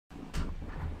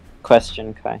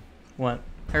Question, Kai. What?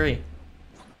 Hurry.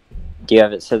 Do you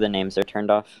have it so the names are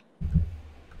turned off?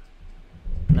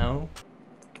 No.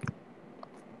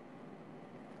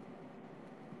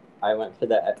 I went for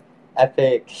the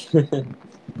epic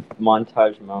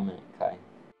montage moment, Kai.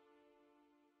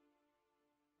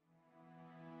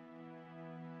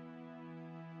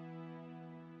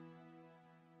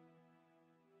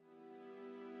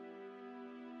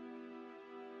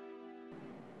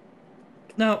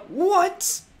 No.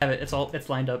 What? Have it. It's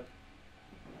lined up.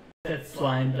 It's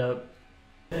lined up.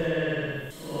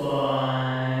 It's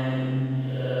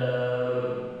lined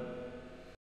up.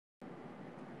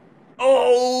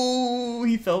 Oh,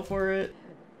 he fell for it.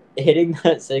 Hitting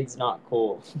that sig's not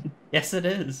cool. Yes, it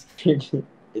is.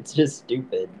 It's just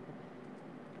stupid.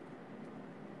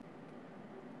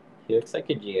 He looks like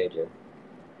a G.I. Joe.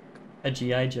 A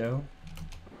G.I. Joe?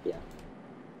 Yeah.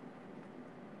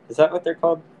 Is that what they're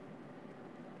called?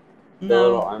 The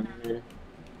little army men?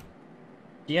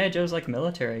 G.I. Joe's like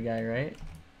military guy, right?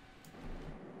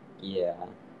 Yeah.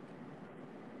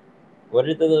 What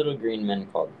are the little green men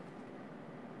called?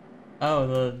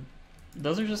 Oh,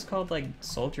 those are just called like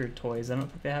soldier toys. I don't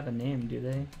think they have a name, do they?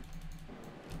 Okay.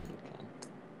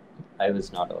 I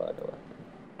was not allowed to let them.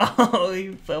 Oh,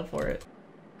 he fell for it.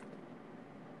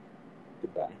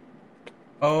 Goodbye.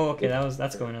 Oh, okay,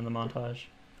 that's going in the montage.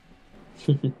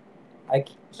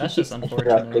 That's just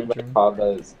unfortunate, by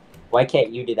combos. Why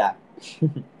can't you do that?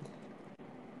 I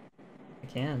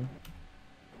can.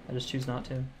 I just choose not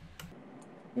to.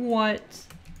 What?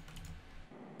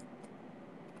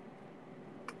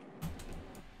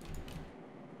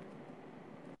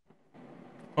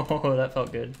 Oh, that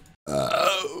felt good.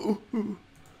 Oh.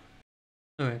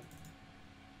 Okay.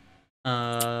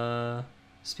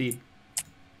 Speed.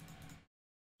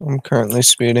 I'm currently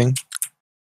speeding.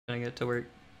 Gonna get to work.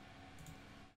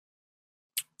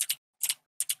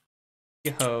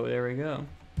 Yo, there we go.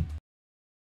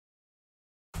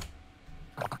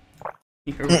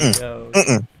 Here we go.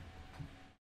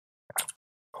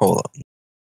 Hold on.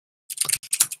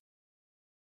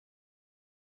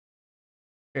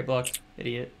 Great block,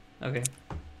 idiot. Okay.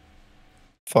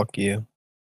 Fuck you.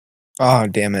 Oh,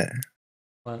 damn it.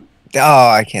 What? Oh,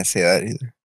 I can't say that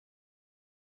either.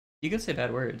 You can say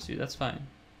bad words, dude. That's fine.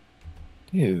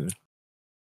 Dude.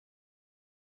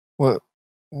 What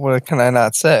can I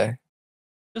not say?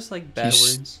 Just like bad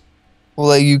words. Well,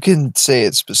 like, you can say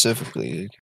it specifically.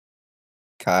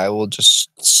 Kai will just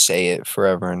say it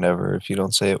forever and ever if you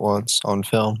don't say it once on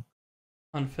film.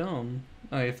 On film?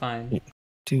 Okay, fine.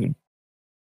 Dude.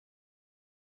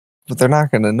 But they're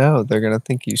not gonna know. They're gonna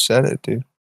think you said it, dude.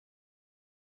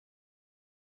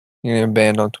 You're getting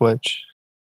banned on Twitch.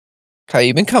 Kai,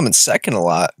 you've been coming second a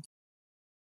lot.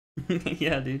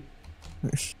 Yeah, dude.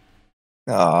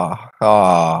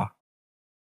 Ah.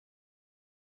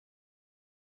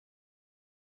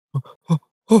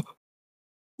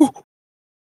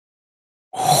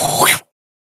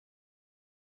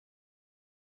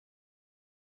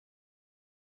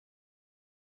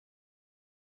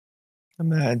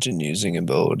 Imagine using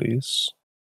abilities.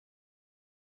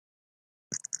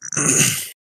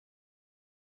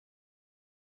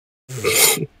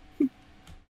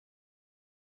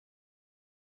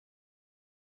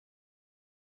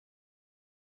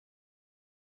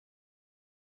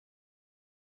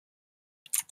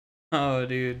 Oh,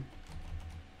 dude.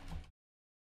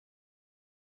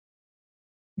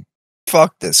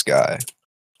 Fuck this guy.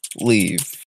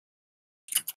 Leave.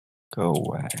 Go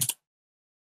away.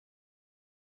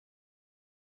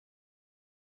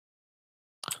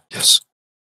 Yes.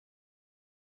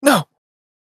 No.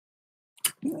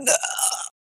 No.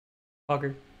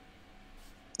 Fucker.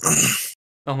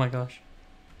 Oh my gosh.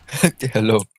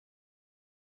 Hello.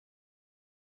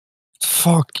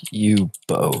 Fuck you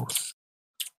both.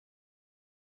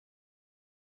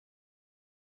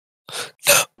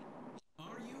 No.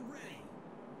 Are you ready?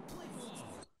 Play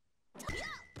ball.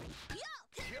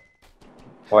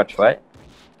 Watch what?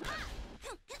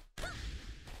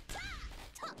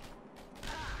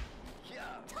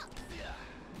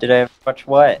 Did I watch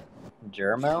what?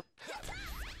 Germo?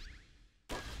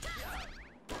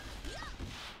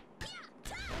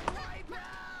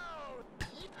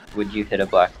 Would you hit a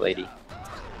black lady?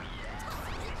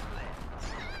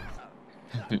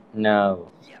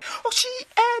 No.